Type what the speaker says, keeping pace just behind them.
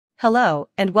Hello,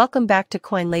 and welcome back to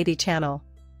Coin Lady channel.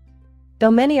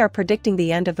 Though many are predicting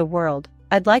the end of the world,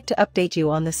 I'd like to update you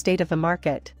on the state of the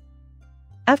market.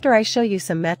 After I show you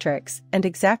some metrics and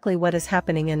exactly what is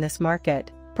happening in this market,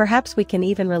 perhaps we can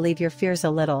even relieve your fears a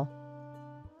little.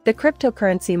 The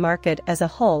cryptocurrency market as a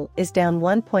whole is down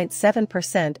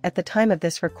 1.7% at the time of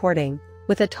this recording,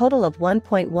 with a total of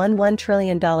 $1.11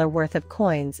 trillion worth of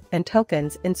coins and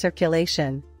tokens in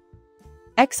circulation.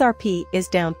 XRP is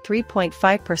down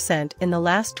 3.5% in the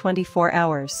last 24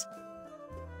 hours.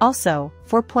 Also,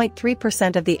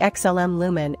 4.3% of the XLM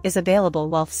Lumen is available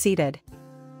while seated.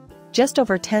 Just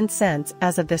over 10 cents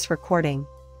as of this recording.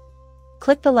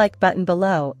 Click the like button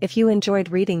below if you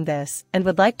enjoyed reading this and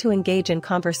would like to engage in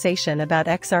conversation about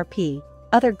XRP,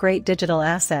 other great digital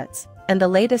assets, and the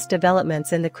latest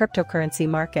developments in the cryptocurrency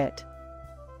market.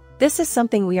 This is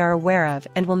something we are aware of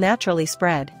and will naturally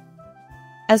spread.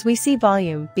 As we see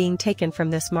volume being taken from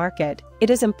this market, it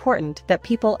is important that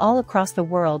people all across the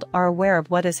world are aware of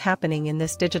what is happening in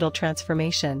this digital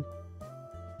transformation.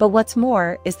 But what's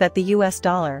more is that the US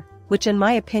dollar, which in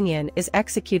my opinion is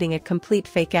executing a complete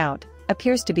fake out,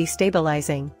 appears to be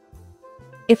stabilizing.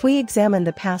 If we examine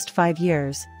the past 5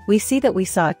 years, we see that we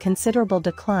saw a considerable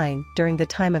decline during the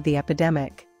time of the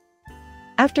epidemic.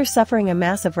 After suffering a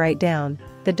massive write-down,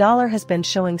 the dollar has been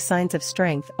showing signs of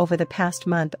strength over the past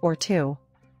month or two.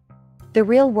 The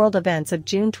real-world events of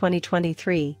June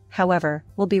 2023, however,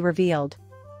 will be revealed.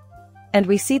 And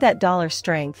we see that dollar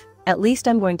strength, at least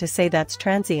I'm going to say that's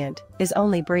transient, is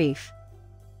only brief.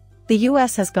 The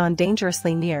US has gone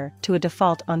dangerously near to a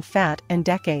default on fiat and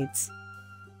decades.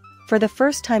 For the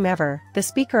first time ever, the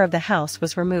Speaker of the House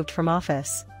was removed from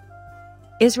office.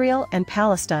 Israel and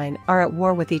Palestine are at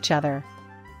war with each other.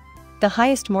 The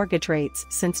highest mortgage rates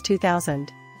since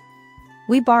 2000.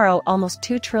 We borrow almost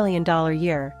 $2 trillion a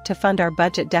year to fund our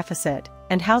budget deficit,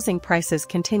 and housing prices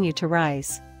continue to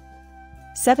rise.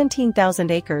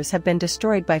 17,000 acres have been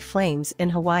destroyed by flames in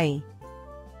Hawaii.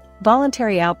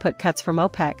 Voluntary output cuts from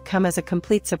OPEC come as a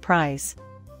complete surprise.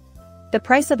 The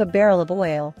price of a barrel of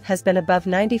oil has been above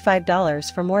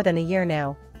 $95 for more than a year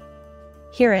now.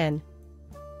 Here in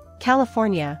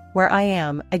California, where I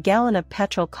am, a gallon of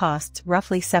petrol costs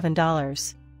roughly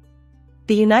 $7.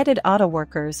 The United Auto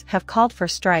Workers have called for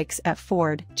strikes at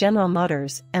Ford, General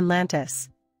Motors, and Lantis.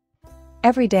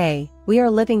 Every day, we are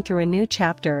living through a new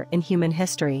chapter in human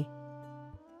history.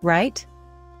 Right?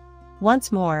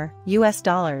 Once more, US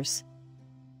dollars.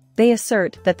 They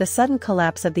assert that the sudden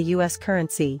collapse of the US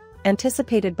currency,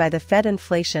 anticipated by the Fed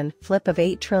inflation flip of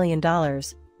 $8 trillion,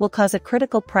 will cause a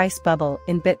critical price bubble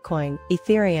in Bitcoin,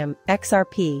 Ethereum,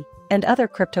 XRP, and other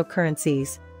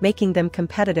cryptocurrencies, making them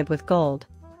competitive with gold.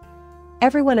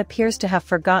 Everyone appears to have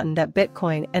forgotten that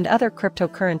Bitcoin and other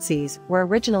cryptocurrencies were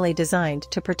originally designed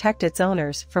to protect its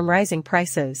owners from rising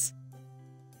prices.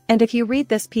 And if you read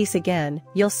this piece again,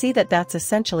 you'll see that that's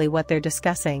essentially what they're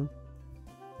discussing.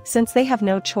 Since they have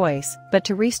no choice but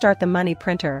to restart the money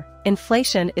printer,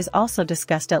 inflation is also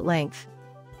discussed at length.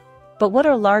 But what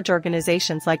are large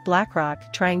organizations like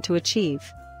BlackRock trying to achieve?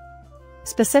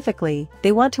 Specifically,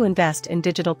 they want to invest in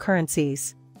digital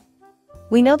currencies.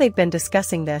 We know they've been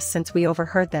discussing this since we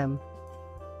overheard them.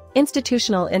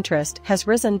 Institutional interest has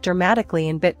risen dramatically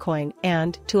in Bitcoin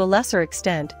and, to a lesser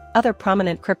extent, other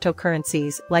prominent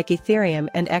cryptocurrencies like Ethereum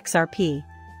and XRP.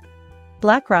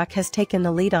 BlackRock has taken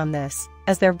the lead on this,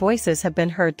 as their voices have been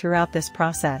heard throughout this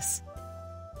process.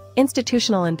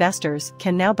 Institutional investors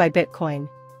can now buy Bitcoin.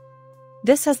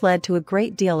 This has led to a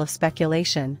great deal of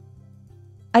speculation.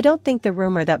 I don't think the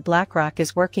rumor that BlackRock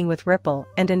is working with Ripple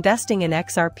and investing in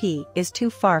XRP is too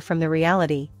far from the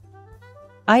reality.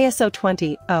 ISO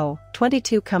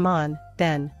 20022 come on,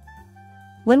 then.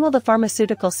 When will the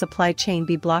pharmaceutical supply chain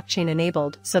be blockchain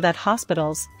enabled so that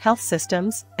hospitals, health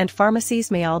systems, and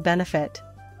pharmacies may all benefit?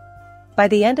 By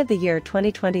the end of the year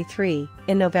 2023,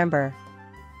 in November.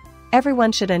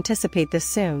 Everyone should anticipate this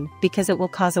soon because it will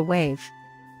cause a wave.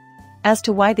 As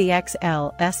to why the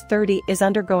XLS30 is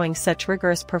undergoing such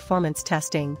rigorous performance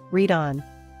testing, read on.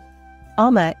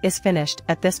 ALMA is finished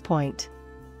at this point.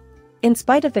 In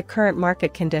spite of the current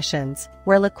market conditions,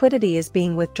 where liquidity is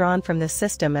being withdrawn from the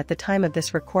system at the time of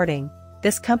this recording,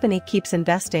 this company keeps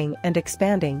investing and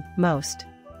expanding, most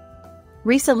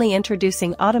recently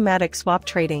introducing automatic swap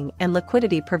trading and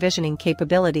liquidity provisioning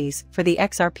capabilities for the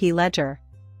XRP ledger.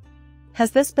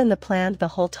 Has this been the plan the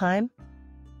whole time?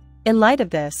 In light of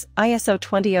this, ISO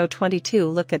 20022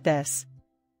 look at this.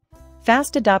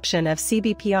 Fast adoption of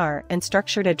CBPR and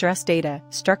structured address data.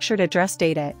 Structured address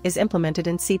data is implemented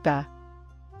in SEPA.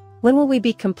 When will we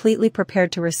be completely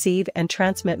prepared to receive and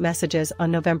transmit messages on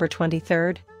November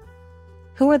 23rd?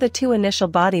 Who are the two initial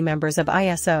body members of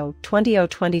ISO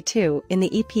 20022 in the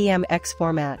EPMX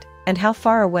format, and how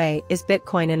far away is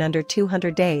Bitcoin in under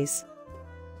 200 days?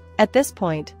 At this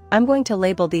point, I'm going to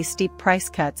label these steep price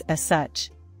cuts as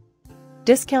such.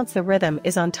 Discounts. The rhythm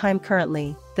is on time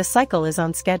currently, the cycle is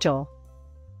on schedule.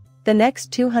 The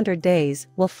next 200 days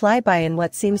will fly by in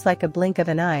what seems like a blink of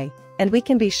an eye, and we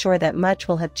can be sure that much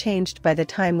will have changed by the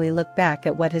time we look back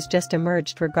at what has just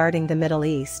emerged regarding the Middle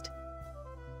East.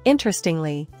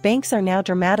 Interestingly, banks are now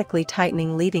dramatically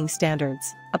tightening leading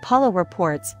standards. Apollo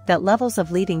reports that levels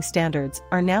of leading standards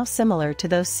are now similar to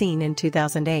those seen in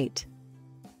 2008.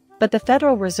 But the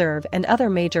Federal Reserve and other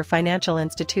major financial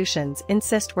institutions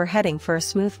insist we're heading for a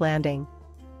smooth landing.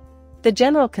 The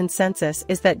general consensus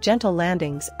is that gentle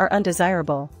landings are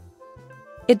undesirable.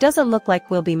 It doesn't look like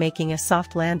we'll be making a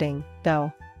soft landing,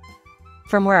 though.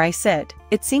 From where I sit,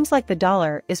 it seems like the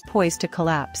dollar is poised to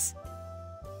collapse.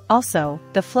 Also,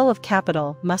 the flow of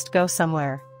capital must go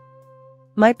somewhere.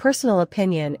 My personal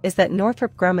opinion is that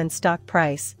Northrop Grumman's stock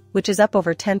price, which is up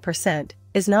over 10%,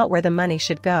 is not where the money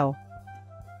should go.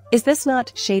 Is this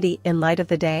not shady in light of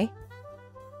the day?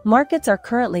 Markets are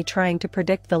currently trying to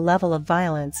predict the level of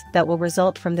violence that will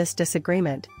result from this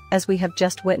disagreement, as we have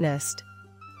just witnessed.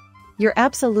 You're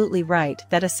absolutely right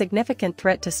that a significant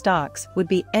threat to stocks would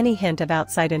be any hint of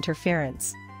outside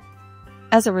interference.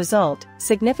 As a result,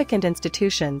 significant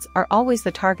institutions are always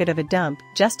the target of a dump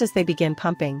just as they begin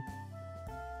pumping.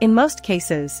 In most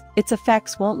cases, its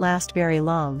effects won't last very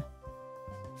long.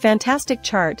 Fantastic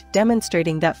chart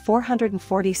demonstrating that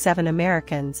 447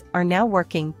 Americans are now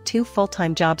working 2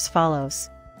 full-time jobs follows.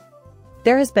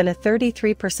 There has been a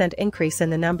 33% increase in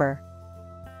the number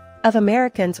of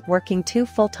Americans working 2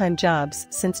 full-time jobs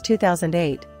since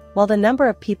 2008, while the number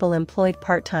of people employed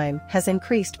part-time has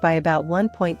increased by about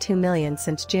 1.2 million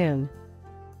since June.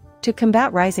 To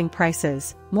combat rising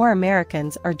prices, more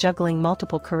Americans are juggling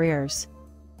multiple careers.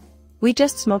 We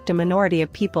just smoked a minority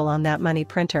of people on that money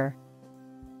printer.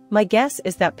 My guess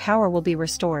is that power will be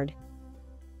restored.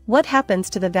 What happens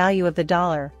to the value of the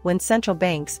dollar when central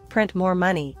banks print more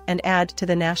money and add to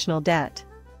the national debt?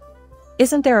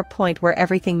 Isn't there a point where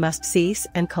everything must cease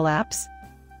and collapse?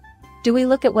 Do we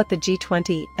look at what the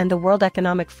G20 and the World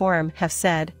Economic Forum have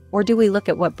said, or do we look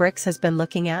at what BRICS has been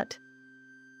looking at?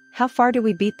 How far do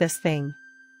we beat this thing?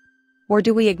 Or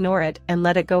do we ignore it and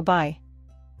let it go by?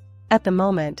 At the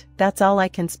moment, that's all I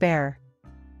can spare.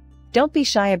 Don't be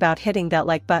shy about hitting that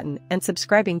like button and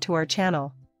subscribing to our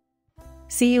channel.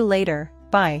 See you later,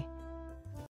 bye.